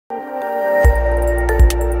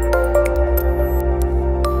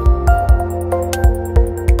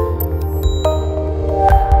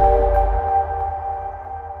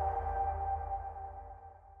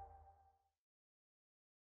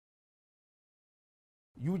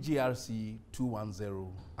UGRC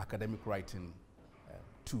 210 Academic Writing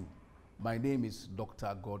 2. My name is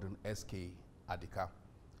Dr. Gordon S.K. Adika.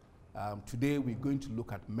 Today we're going to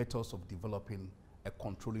look at methods of developing a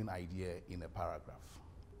controlling idea in a paragraph.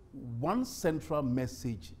 One central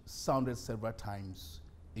message sounded several times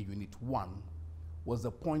in Unit 1 was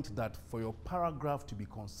the point that for your paragraph to be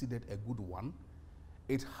considered a good one,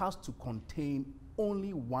 it has to contain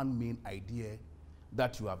only one main idea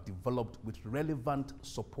that you have developed with relevant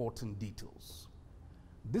supporting details.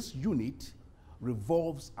 This unit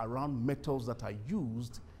revolves around methods that are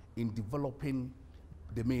used in developing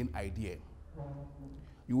the main idea.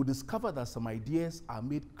 You will discover that some ideas are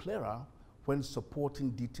made clearer when supporting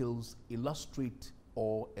details illustrate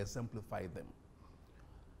or exemplify them.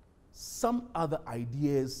 Some other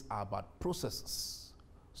ideas are about processes.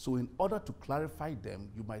 So in order to clarify them,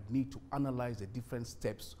 you might need to analyze the different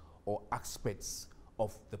steps or aspects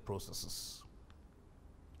of the processes.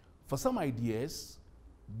 For some ideas,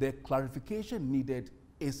 the clarification needed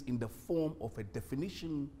is in the form of a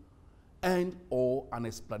definition and or an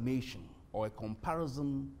explanation or a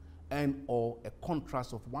comparison and or a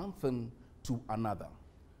contrast of one thing to another.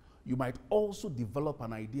 You might also develop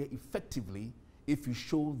an idea effectively if you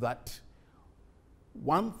show that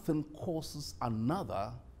one thing causes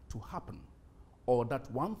another to happen, or that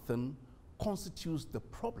one thing constitutes the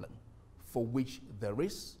problem for which there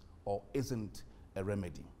is or isn't a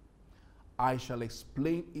remedy. I shall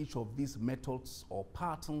explain each of these methods or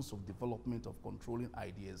patterns of development of controlling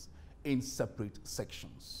ideas in separate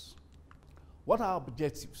sections. What are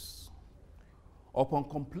objectives? Upon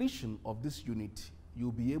completion of this unit,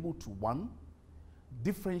 you'll be able to 1.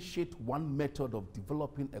 Differentiate one method of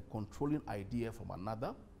developing a controlling idea from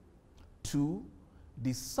another. 2.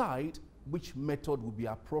 Decide which method will be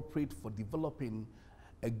appropriate for developing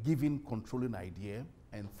a given controlling idea.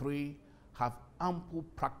 And 3. Have ample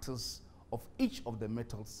practice of each of the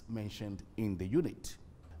methods mentioned in the unit.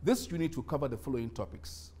 This unit will cover the following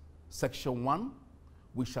topics. Section 1,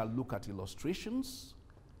 we shall look at illustrations.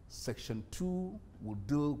 Section 2 will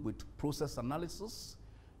deal with process analysis.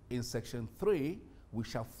 In Section 3, we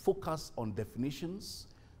shall focus on definitions.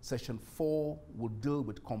 Section 4 will deal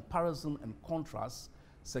with comparison and contrast.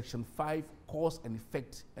 Section 5, cause and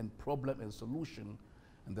effect and problem and solution.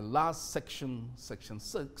 And the last section, Section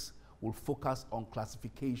 6, will focus on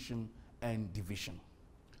classification and division.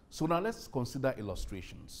 So now let's consider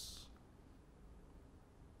illustrations.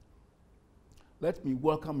 Let me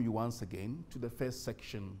welcome you once again to the first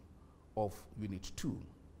section of Unit 2.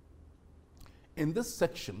 In this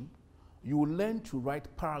section, you will learn to write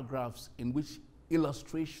paragraphs in which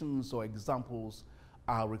illustrations or examples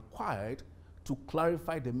are required to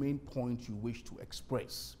clarify the main point you wish to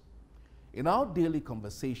express. In our daily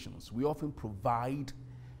conversations, we often provide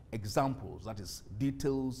examples, that is,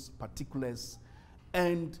 details, particulars,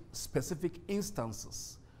 and specific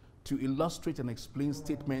instances to illustrate and explain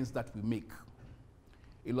statements that we make.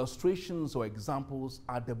 Illustrations or examples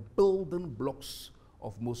are the building blocks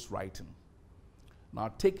of most writing.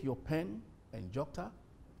 Now take your pen and jotter,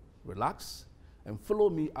 relax, and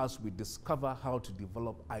follow me as we discover how to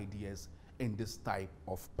develop ideas in this type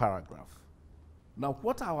of paragraph. Now,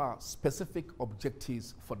 what are our specific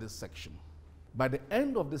objectives for this section? By the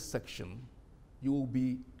end of this section, you will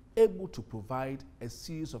be able to provide a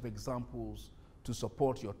series of examples to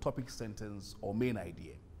support your topic sentence or main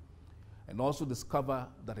idea, and also discover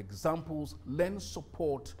that examples lend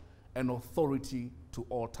support and authority to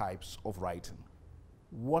all types of writing.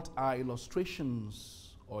 What are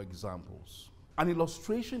illustrations or examples? An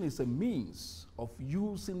illustration is a means of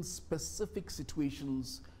using specific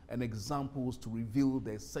situations and examples to reveal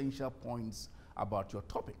the essential points about your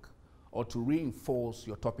topic or to reinforce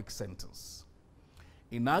your topic sentence.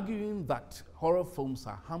 In arguing that horror films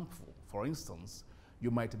are harmful, for instance,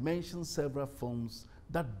 you might mention several films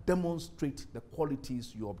that demonstrate the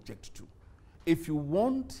qualities you object to. If you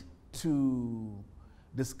want to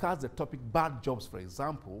discuss the topic bad jobs, for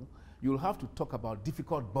example, you'll have to talk about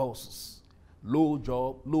difficult bosses, low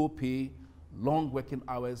job, low pay, long working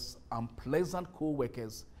hours, unpleasant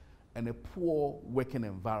co-workers, and a poor working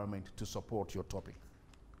environment to support your topic.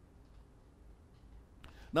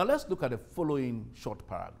 Now let's look at the following short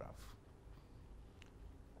paragraph.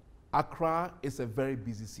 Accra is a very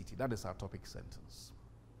busy city. That is our topic sentence.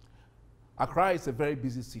 Accra is a very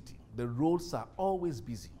busy city. The roads are always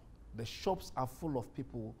busy. The shops are full of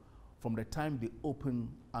people from the time they open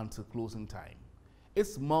until closing time.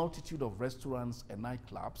 Its multitude of restaurants and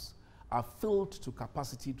nightclubs are filled to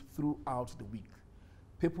capacity throughout the week.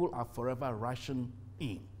 People are forever rushing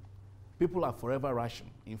in. People are forever rushing.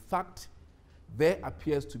 In fact, there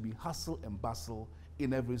appears to be hustle and bustle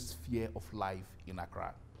in every sphere of life in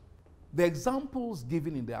Accra. The examples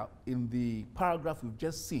given in the paragraph we've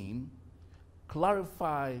just seen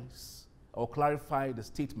clarify the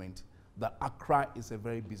statement that Accra is a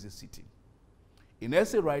very busy city. In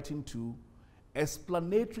essay writing too,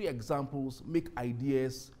 explanatory examples make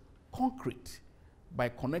ideas concrete by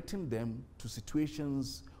connecting them to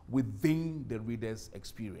situations within the reader's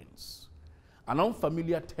experience. An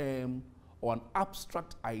unfamiliar term or an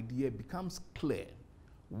abstract idea becomes clear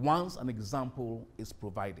once an example is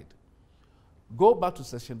provided. Go back to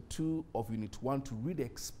section 2 of Unit 1 to read the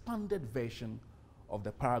expanded version of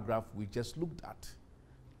the paragraph we just looked at.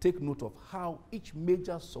 Take note of how each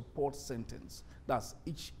major support sentence, that's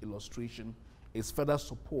each illustration, is further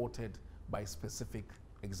supported by specific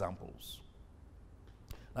examples.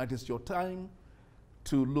 Now it is your time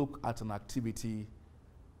to look at an activity.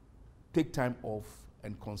 Take time off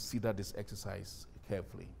and consider this exercise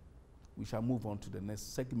carefully. We shall move on to the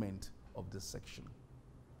next segment of this section.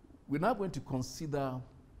 We're now going to consider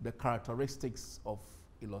the characteristics of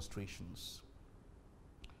illustrations.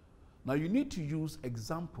 Now you need to use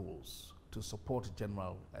examples to support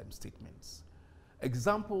general statements.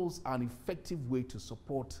 Examples are an effective way to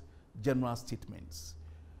support general statements.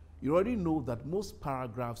 You already know that most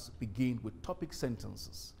paragraphs begin with topic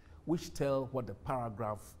sentences, which tell what the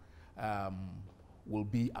paragraph will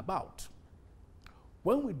be about.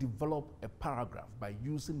 When we develop a paragraph by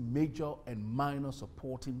using major and minor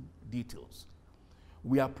supporting details,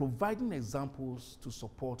 we are providing examples to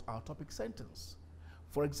support our topic sentence.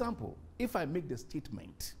 For example, if I make the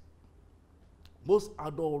statement, most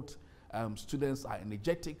adult students are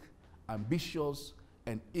energetic, ambitious,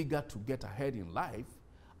 and eager to get ahead in life,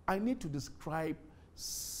 I need to describe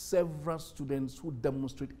several students who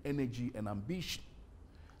demonstrate energy and ambition.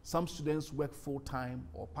 Some students work full-time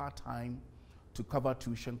or part-time to cover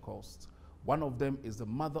tuition costs. One of them is the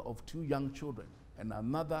mother of 2 young children, and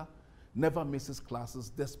another never misses classes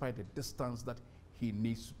despite the distance that he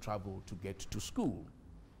needs to travel to get to school.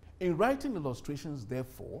 In writing illustrations,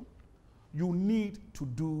 therefore, you need to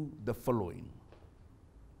do the following.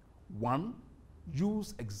 1,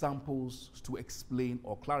 use examples to explain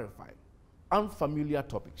or clarify unfamiliar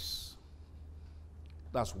topics.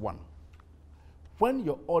 That's 1. When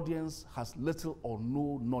your audience has little or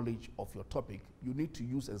no knowledge of your topic, you need to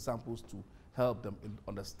use examples to help them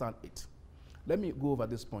understand it. Let me go over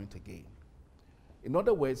this point again. In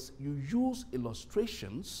other words, you use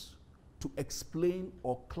illustrations to explain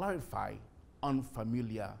or clarify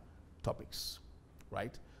unfamiliar topics,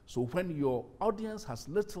 right? So when your audience has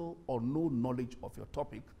little or no knowledge of your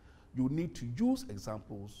topic, you need to use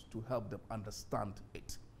examples to help them understand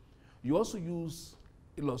it. You also use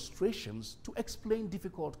illustrations to explain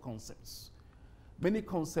difficult concepts. Many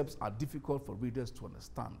concepts are difficult for readers to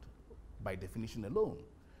understand by definition alone.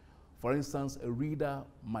 For instance, a reader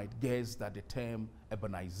might guess that the term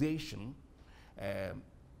urbanization,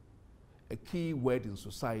 a key word in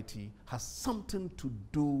society, has something to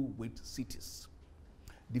do with cities.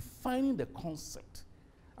 Defining the concept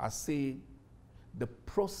as, say, the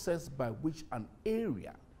process by which an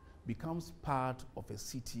area becomes part of a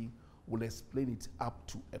city will explain it up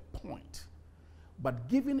to a point. But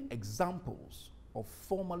giving examples of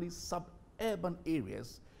formerly suburban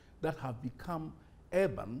areas that have become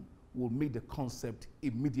urban will make the concept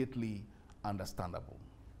immediately understandable.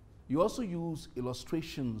 You also use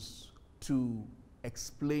illustrations to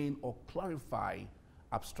explain or clarify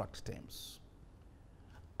abstract terms.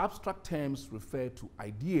 Abstract terms refer to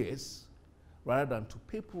ideas rather than to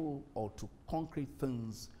people or to concrete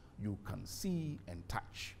things you can see and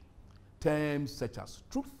touch. Terms such as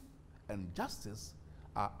truth and justice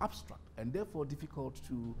are abstract and therefore difficult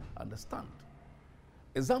to understand.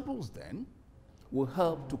 Examples then will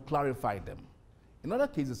help to clarify them. In other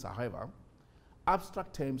cases, however,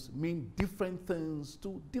 abstract terms mean different things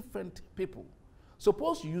to different people.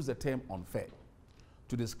 Suppose you use the term unfair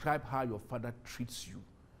to describe how your father treats you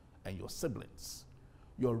and your siblings.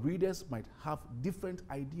 Your readers might have different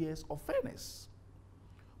ideas of fairness.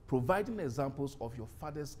 Providing examples of your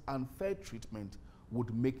father's unfair treatment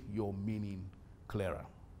would make your meaning clearer.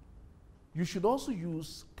 You should also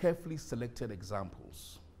use carefully selected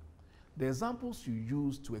examples. The examples you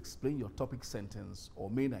use to explain your topic sentence or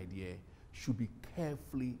main idea should be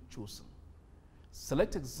carefully chosen.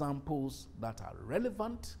 Select examples that are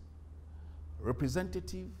relevant,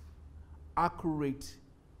 representative, accurate,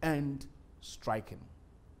 and striking.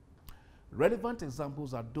 Relevant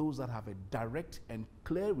examples are those that have a direct and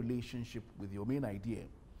clear relationship with your main idea.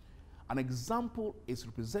 An example is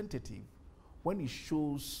representative when it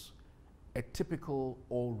shows a typical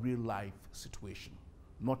or real-life situation,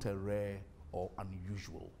 not a rare or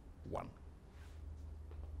unusual one.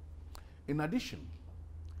 In addition,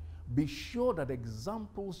 be sure that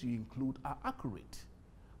examples you include are accurate.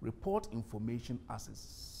 Report information as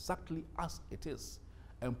exactly as it is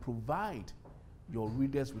and provide your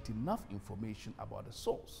readers with enough information about the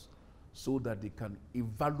source so that they can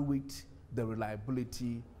evaluate the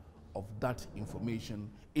reliability of that information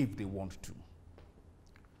if they want to.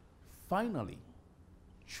 Finally,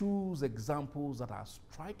 choose examples that are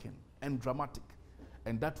striking and dramatic,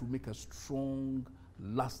 and that will make a strong,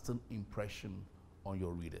 lasting impression on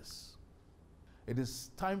your readers. It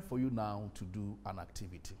is time for you now to do an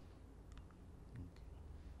activity.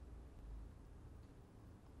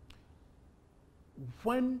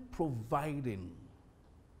 When providing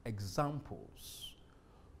examples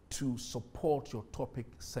to support your topic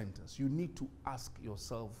sentence, you need to ask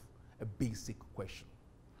yourself a basic question.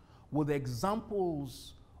 Will the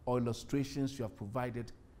examples or illustrations you have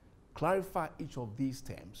provided clarify each of these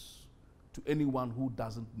terms to anyone who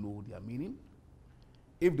doesn't know their meaning?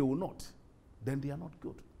 If they will not, then they are not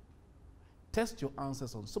good. Test your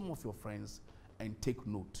answers on some of your friends and take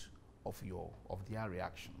note of their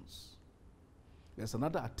reactions. There's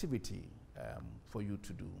another activity for you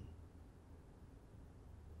to do.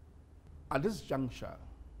 At this juncture,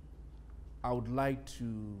 I would like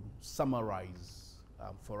to summarize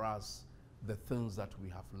for us the things that we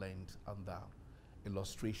have learned under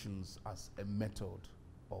illustrations as a method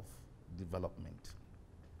of development.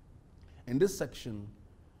 In this section,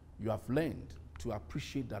 you have learned to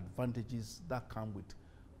appreciate the advantages that come with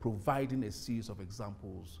providing a series of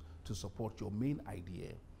examples to support your main idea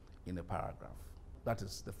in a paragraph. That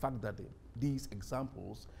is the fact that these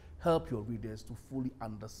examples help your readers to fully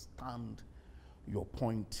understand your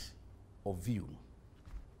point of view.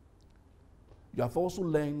 You have also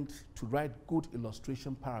learned to write good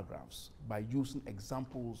illustration paragraphs by using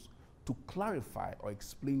examples to clarify or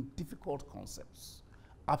explain difficult concepts,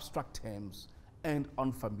 abstract terms, and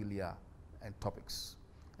unfamiliar topics,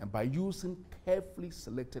 and by using carefully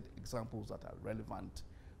selected examples that are relevant,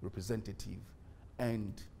 representative,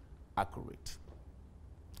 and accurate.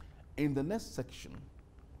 In the next section,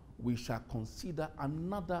 we shall consider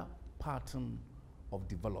another pattern of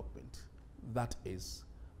development, that is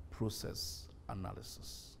process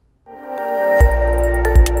analysis.